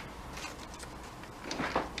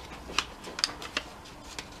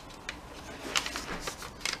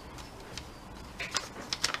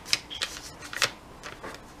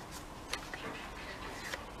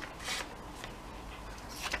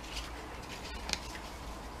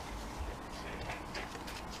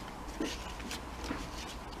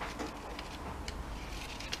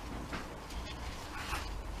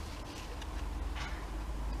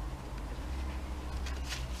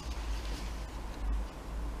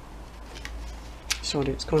 Sorry,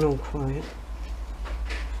 it's gone all quiet.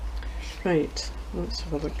 Right, let's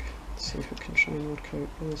have a look, see if we can try and work out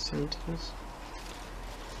where the centre is.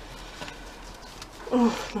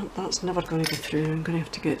 Oh, that's never going to go through. I'm going to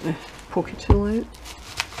have to get the pokey tool out.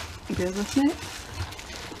 Bear with me.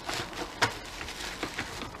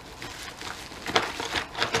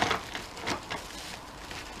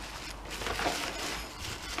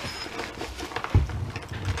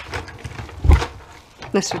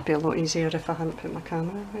 This would be a lot easier if I hadn't put my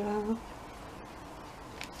camera where I have.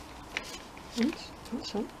 Oops,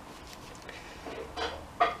 that's it.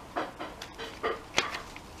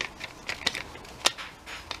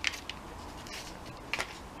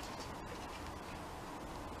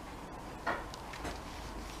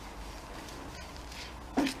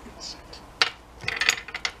 That's it.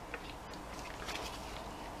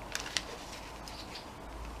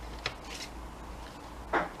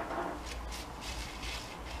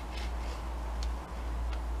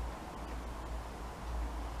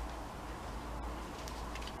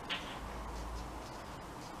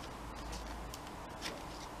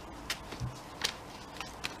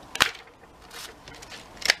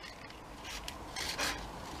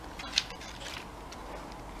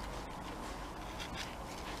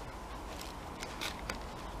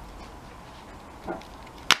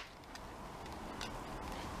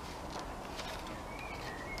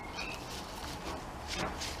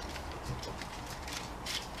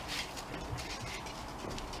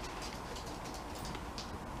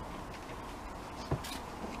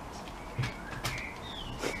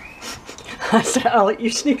 That's it, I'll let you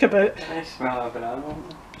sneak about. I smell a banana.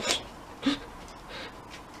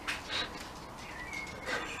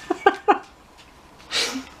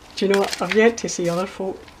 Do you know what? I've yet to see other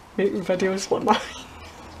folk making videos like mine.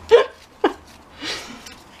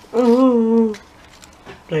 Oh,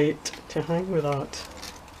 right, to hang with that.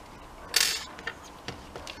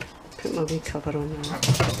 Put my wee cover on now.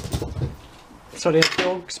 Sorry, a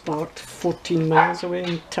dog's barked 14 miles away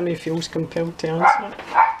and Timmy feels compelled to answer it.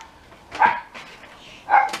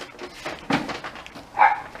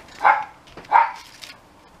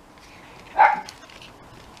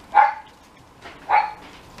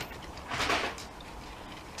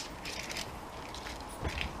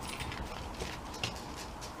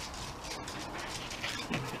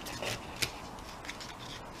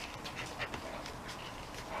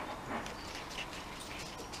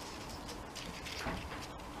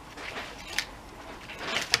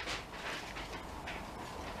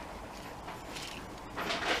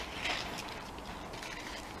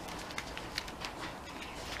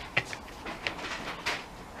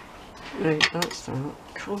 Right, that's that.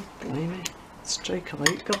 God blimey. Strike a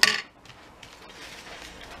light, governor.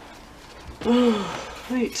 Oh,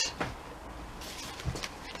 right.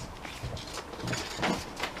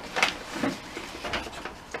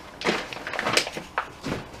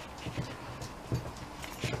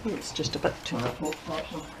 It's just a bit too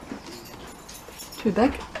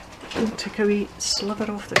big. I'll take a wee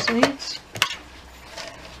sliver off the sides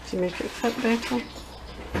to make it fit better.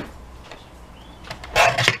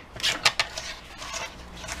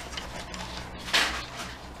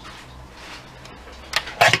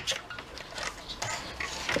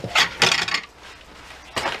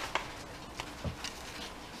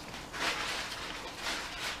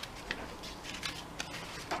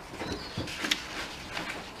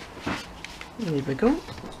 There we go.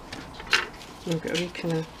 We've got a wee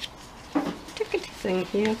kind of tickety thing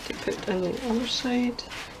here to put in the other side.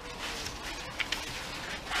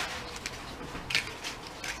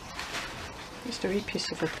 Just a wee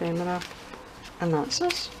piece of ephemera, and that's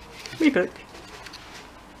us. wee book.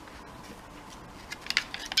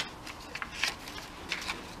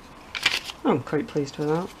 I'm quite pleased with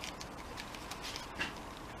that.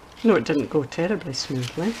 No, it didn't go terribly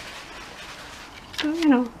smoothly, but you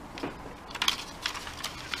know.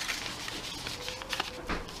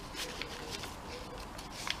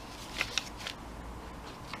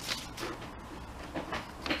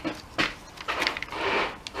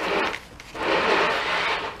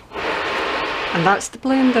 And that's the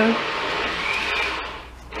blender.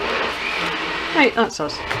 Right, that's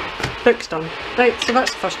us. Book's done. Right, so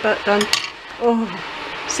that's the first bit done. Oh,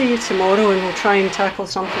 see you tomorrow and we'll try and tackle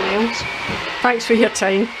something else. Thanks for your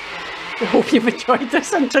time. I hope you've enjoyed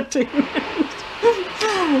this entertainment.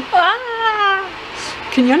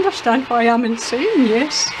 Can you understand why I'm insane?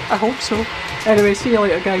 Yes, I hope so. Anyway, see you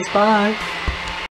later guys, bye.